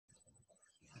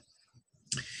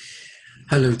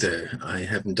Hello there. I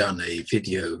haven't done a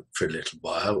video for a little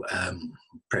while,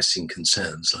 pressing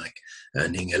concerns like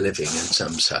earning a living and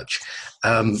some such.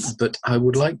 But I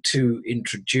would like to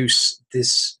introduce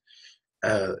this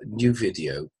new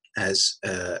video as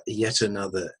yet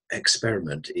another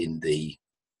experiment in the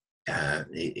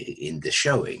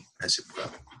showing, as it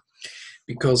were,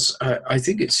 because I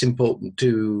think it's important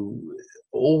to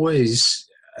always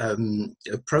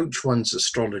approach one's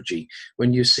astrology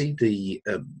when you see the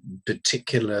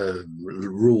particular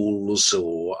rules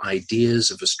or ideas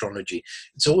of astrology.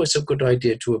 It's always a good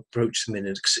idea to approach them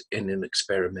in an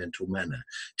experimental manner,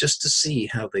 just to see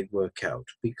how they work out,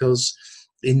 because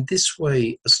in this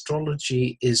way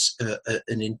astrology is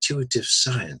an intuitive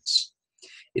science.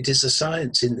 It is a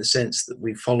science in the sense that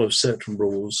we follow certain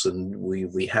rules and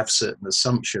we have certain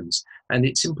assumptions, and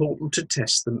it's important to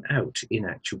test them out in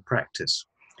actual practice.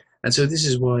 And so this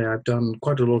is why I've done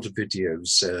quite a lot of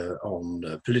videos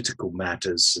on political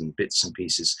matters and bits and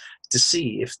pieces to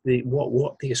see if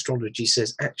what the astrology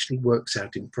says actually works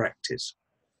out in practice.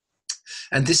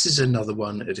 And this is another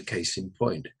one at a case in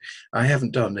point. I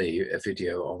haven't done a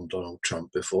video on Donald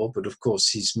Trump before, but of course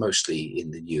he's mostly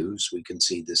in the news. We can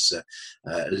see this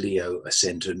Leo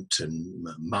ascendant and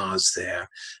Mars there.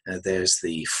 There's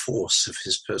the force of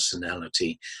his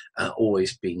personality,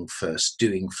 always being first,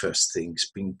 doing first things,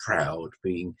 being proud,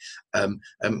 being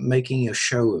making a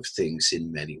show of things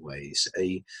in many ways.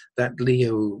 That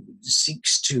Leo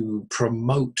seeks to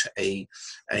promote a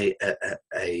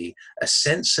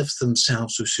sense of themselves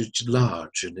which is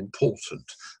large and important.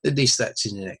 At least that's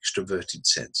in an extroverted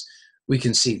sense. We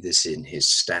can see this in his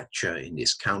stature, in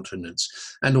his countenance,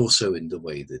 and also in the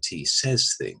way that he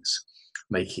says things,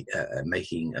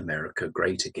 making America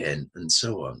great again, and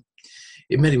so on.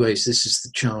 In many ways, this is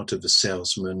the chart of a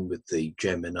salesman with the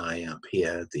Gemini up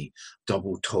here, the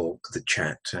double talk, the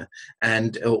chat,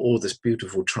 and all this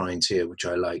beautiful trines here, which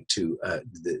I like to,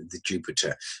 the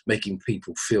Jupiter, making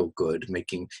people feel good,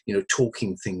 making,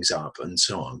 talking things up and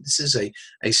so on. This is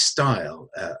a style,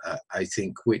 I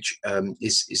think, which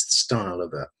is the style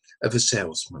of a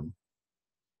salesman.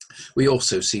 We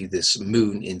also see this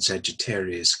moon in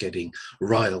Sagittarius getting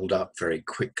riled up very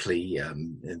quickly,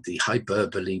 the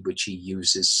hyperbole which he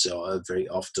uses very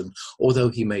often, although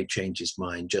he may change his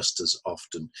mind just as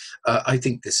often. I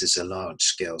think this is a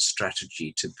large-scale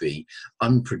strategy to be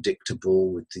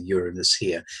unpredictable with the Uranus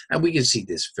here, and we can see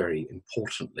this very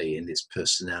importantly in his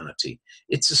personality.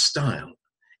 It's a style.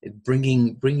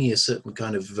 Bringing a certain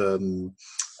kind of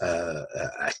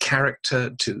a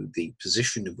character to the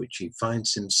position in which he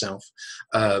finds himself.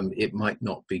 It might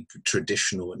not be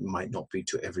traditional, it might not be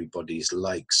to everybody's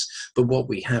likes, but what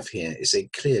we have here is a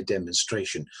clear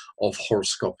demonstration of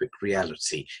horoscopic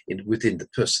reality within the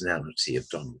personality of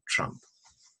Donald Trump.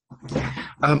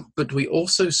 But we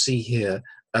also see here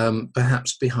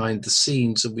perhaps behind the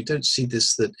scenes, and we don't see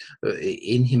this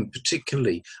in him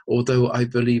particularly, although I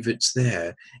believe it's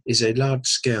there, is a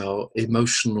large-scale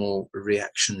emotional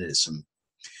reactionism.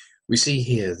 We see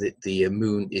here that the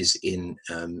moon is in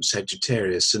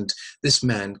Sagittarius, and this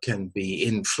man can be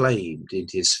inflamed in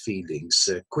his feelings,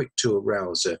 quick to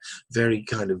arouse, a very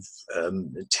kind of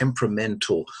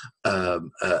temperamental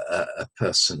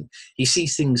person. He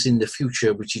sees things in the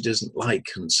future which he doesn't like,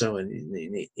 and so on.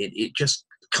 It just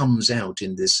comes out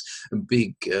in this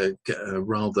big,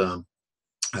 rather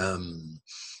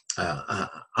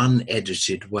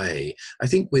unedited way. I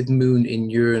think with Moon in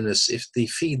Uranus, if the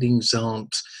feelings are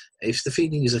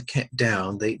kept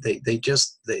down, they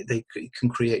can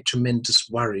create tremendous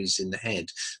worries in the head.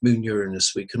 Moon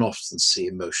Uranus, we can often see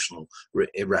emotional,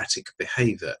 erratic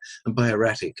behavior, and by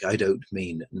erratic, I don't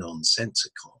mean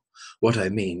nonsensical. What I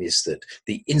mean is that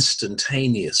the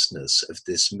instantaneousness of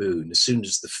this moon, as soon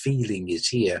as the feeling is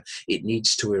here, it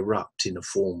needs to erupt in a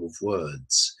form of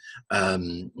words.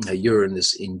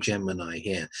 Uranus in Gemini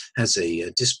here has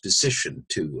a disposition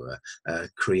to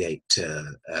create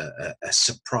a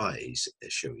surprise,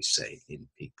 shall we say, in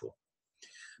people.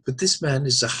 But this man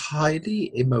is a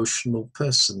highly emotional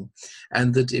person,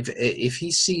 and that if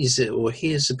he sees it or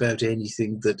hears about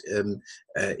anything that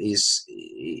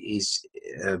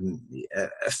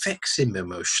affects him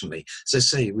emotionally, as I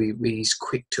say, he's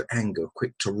quick to anger,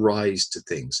 quick to rise to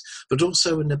things, but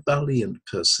also an ebullient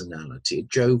personality, a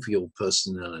jovial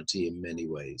personality in many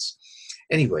ways.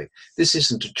 Anyway, this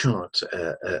isn't a chart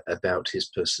about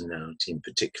his personality in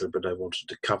particular, but I wanted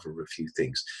to cover a few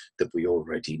things that we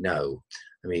already know.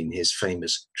 I mean, his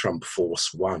famous Trump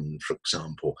Force One, for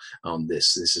example, on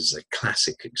this is a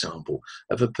classic example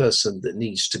of a person that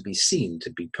needs to be seen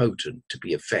to be potent, to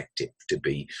be effective, to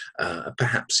be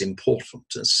perhaps important,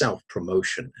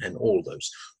 self-promotion, and all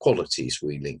those qualities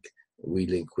we link we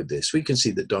link with this. We can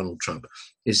see that Donald Trump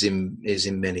is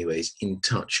in many ways in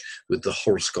touch with the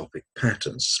horoscopic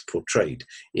patterns portrayed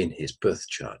in his birth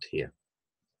chart here.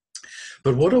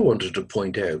 But what I wanted to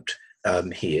point out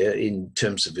here in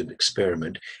terms of an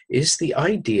experiment is the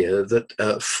idea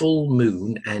that full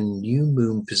moon and new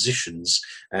moon positions,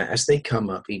 as they come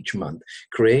up each month,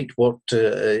 create what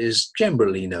is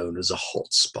generally known as a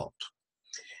hot spot.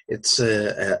 It's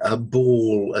a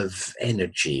ball of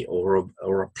energy or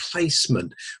a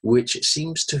placement which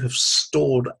seems to have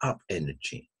stored up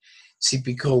energy. See,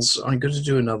 because I'm going to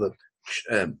do another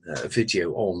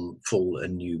video on full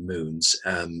and new moons,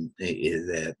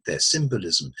 their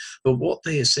symbolism. But what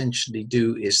they essentially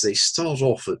do is they start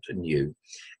off at a new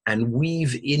and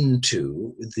weave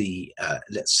into the,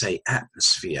 let's say,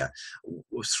 atmosphere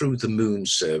through the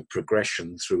moon's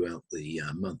progression throughout the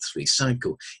monthly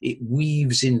cycle. It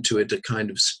weaves into it a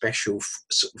kind of special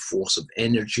force of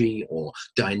energy or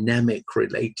dynamic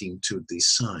relating to the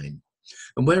sign.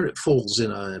 And where it falls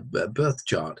in a birth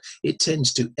chart, it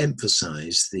tends to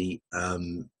emphasize the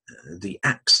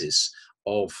axis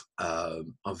of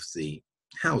the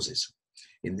houses.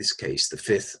 In this case, the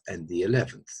 5th and the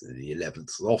 11th. The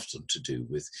 11th often to do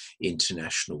with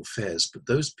international affairs, but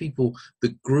those people,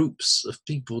 the groups of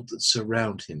people that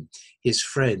surround him, his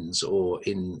friends, or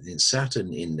in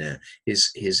Saturn in there,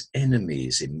 his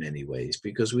enemies in many ways,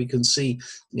 because we can see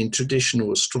in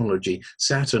traditional astrology,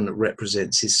 Saturn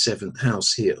represents his 7th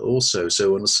house here also.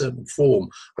 So on a certain form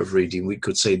of reading, we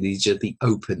could say these are the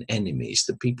open enemies,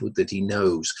 the people that he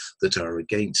knows that are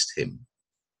against him.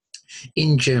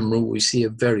 In general, we see a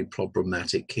very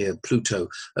problematic here, Pluto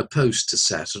opposed to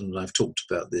Saturn, and I've talked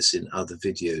about this in other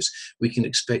videos. We can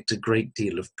expect a great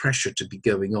deal of pressure to be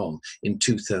going on in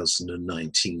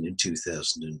 2019 and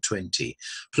 2020.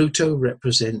 Pluto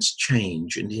represents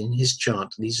change, and in his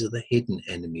chart, these are the hidden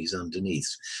enemies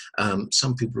underneath.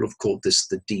 Some people have called this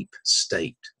the deep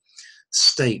state.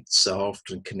 States are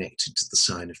often connected to the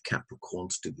sign of Capricorn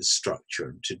to do with structure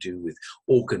and to do with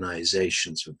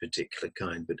organizations of a particular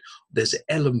kind, but there's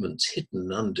elements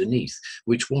hidden underneath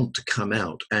which want to come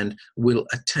out and will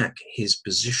attack his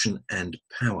position and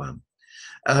power.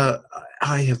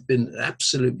 I have been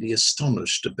absolutely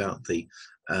astonished about the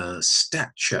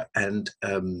stature and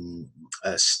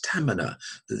stamina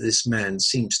that this man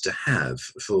seems to have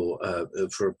for a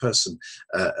person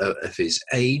of his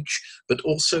age, but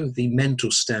also the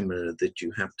mental stamina that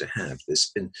you have to have.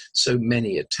 There's been so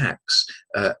many attacks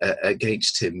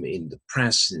against him in the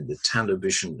press, in the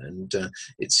television, and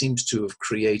it seems to have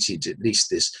created at least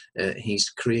this, he's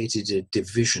created a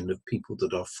division of people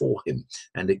that are for him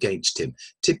and against him.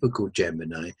 Typical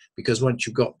Gemini, because once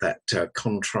you've got that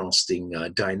contrasting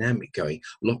dynamic going,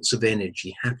 lots of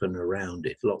energy happen around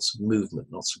it, lots of movement,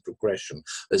 lots of progression.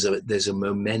 There's a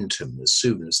momentum as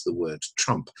soon as the word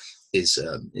Trump is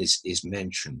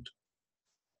mentioned.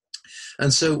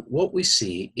 And so what we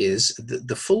see is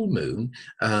the full moon,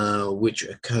 which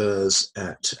occurs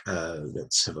at,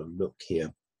 let's have a look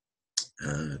here,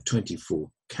 24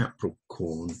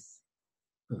 Capricorn,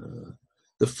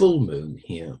 the full moon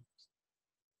here,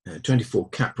 24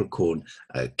 Capricorn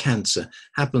Cancer,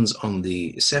 happens on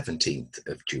the 17th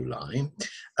of July,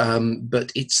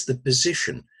 but it's the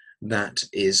position that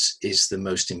is the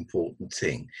most important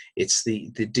thing. It's the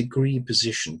degree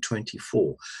position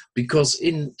 24, because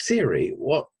in theory,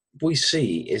 what we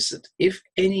see is that if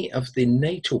any of the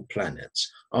natal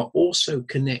planets are also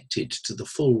connected to the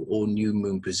full or new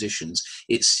moon positions,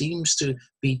 it seems to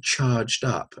be charged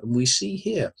up. And we see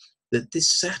here that this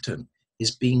Saturn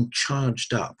is being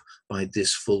charged up by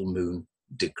this full moon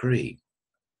degree.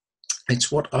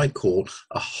 It's what I call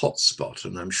a hotspot,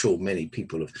 and I'm sure many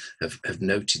people have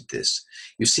noted this.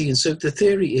 You see, and so the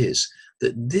theory is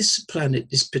that this planet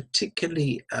is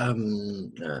particularly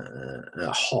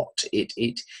hot.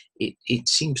 It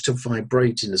seems to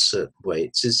vibrate in a certain way.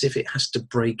 It's as if it has to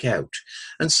break out.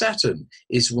 And Saturn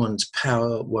is one's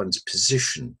power, one's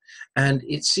position. And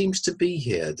it seems to be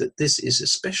here that this is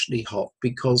especially hot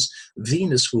because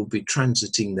Venus will be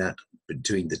transiting that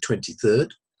between the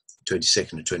 22nd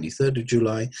and 23rd of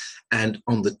July, and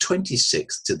on the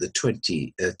 26th to the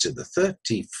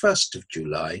 31st of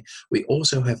July, we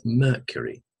also have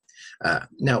Mercury.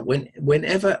 Now,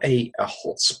 whenever a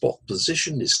hotspot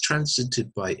position is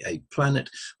transited by a planet,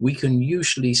 we can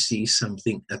usually see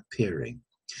something appearing.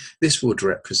 This would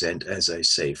represent, as I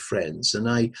say, friends, and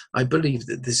I believe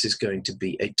that this is going to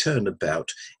be a turnabout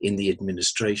in the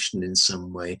administration in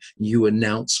some way. New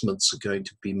announcements are going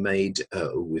to be made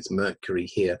with Mercury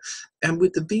here. And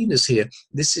with the Venus here,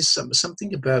 this is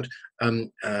something about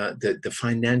the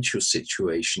financial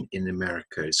situation in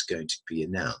America is going to be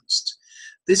announced.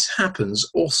 This happens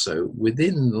also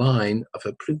within line of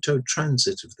a Pluto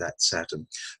transit of that Saturn.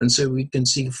 And so we can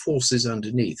see forces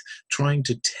underneath trying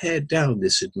to tear down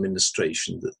this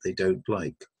administration that they don't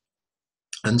like.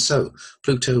 And so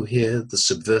Pluto here, the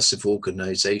subversive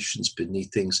organizations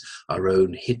beneath things, our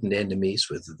own hidden enemies,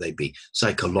 whether they be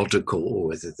psychological or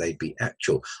whether they be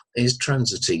actual, is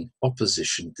transiting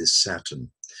opposition this Saturn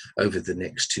over the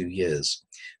next 2 years.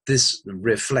 This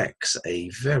reflects a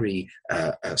very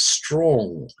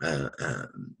strong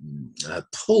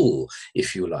pull,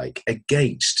 if you like,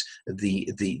 against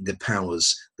the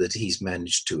powers that he's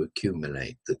managed to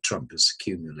accumulate, that Trump has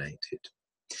accumulated.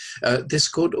 This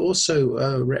could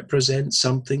also represent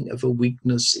something of a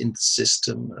weakness in the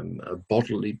system, a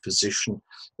bodily position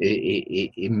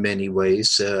in many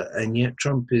ways, and yet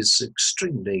Trump is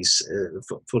extremely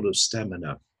full of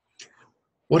stamina.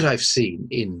 What I've seen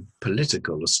in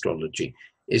political astrology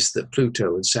is that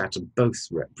Pluto and Saturn both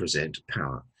represent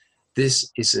power.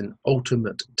 This is an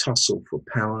ultimate tussle for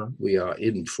power. We are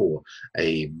in for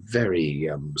a very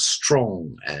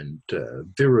strong and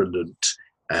virulent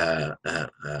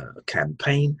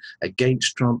campaign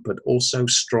against Trump, but also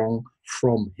strong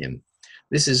from him.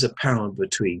 This is a power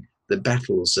between the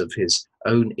battles of his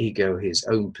own ego, his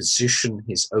own position,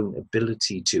 his own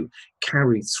ability to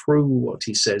carry through what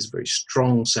he says. Very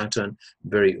strong Saturn,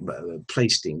 very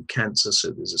placed in Cancer,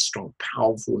 so there's a strong,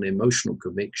 powerful and emotional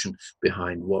conviction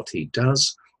behind what he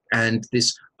does. And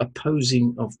this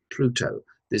opposing of Pluto,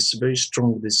 this very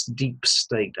strong, this deep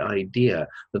state idea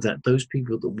that those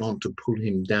people that want to pull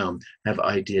him down have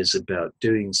ideas about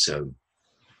doing so.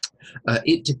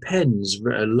 It depends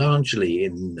largely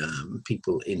in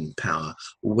people in power,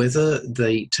 whether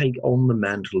they take on the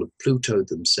mantle of Pluto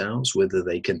themselves, whether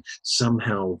they can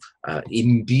somehow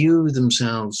imbue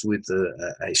themselves with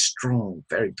a strong,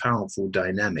 very powerful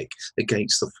dynamic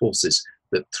against the forces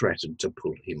that threaten to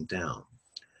pull him down.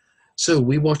 So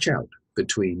we watch out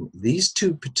between these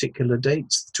two particular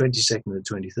dates, the 22nd and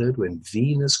the 23rd, when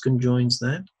Venus conjoins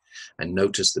that. And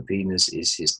notice that Venus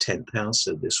is his 10th house,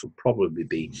 so this will probably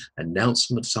be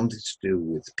announcement, something to do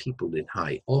with people in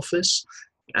high office.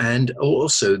 And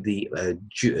also the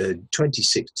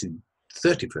 26th to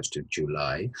 31st of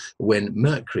July, when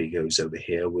Mercury goes over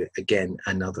here with, again,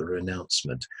 another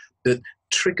announcement. But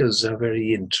triggers are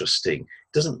very interesting.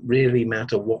 It doesn't really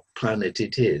matter what planet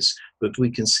it is, but we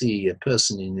can see a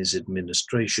person in his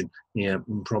administration,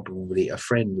 probably a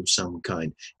friend of some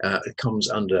kind, comes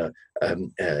under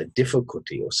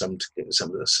difficulty or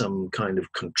some kind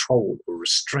of control or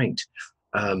restraint.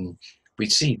 We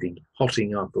see the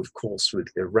hotting up, of course, with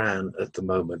Iran at the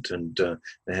moment, and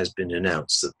there has been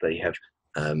announced that they have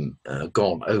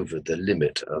gone over the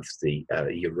limit of the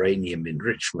uranium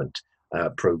enrichment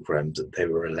program that they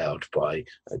were allowed by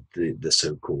the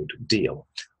so-called deal.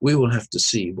 We will have to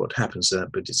see what happens to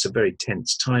that, but it's a very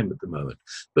tense time at the moment.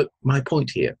 But my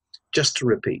point here, just to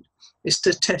repeat, is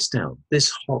to test out this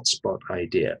hotspot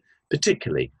idea,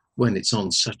 particularly when it's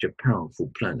on such a powerful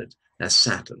planet as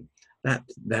Saturn,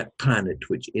 that planet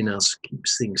which in us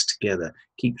keeps things together,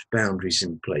 keeps boundaries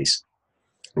in place,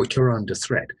 which are under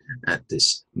threat at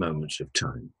this moment of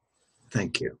time.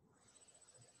 Thank you.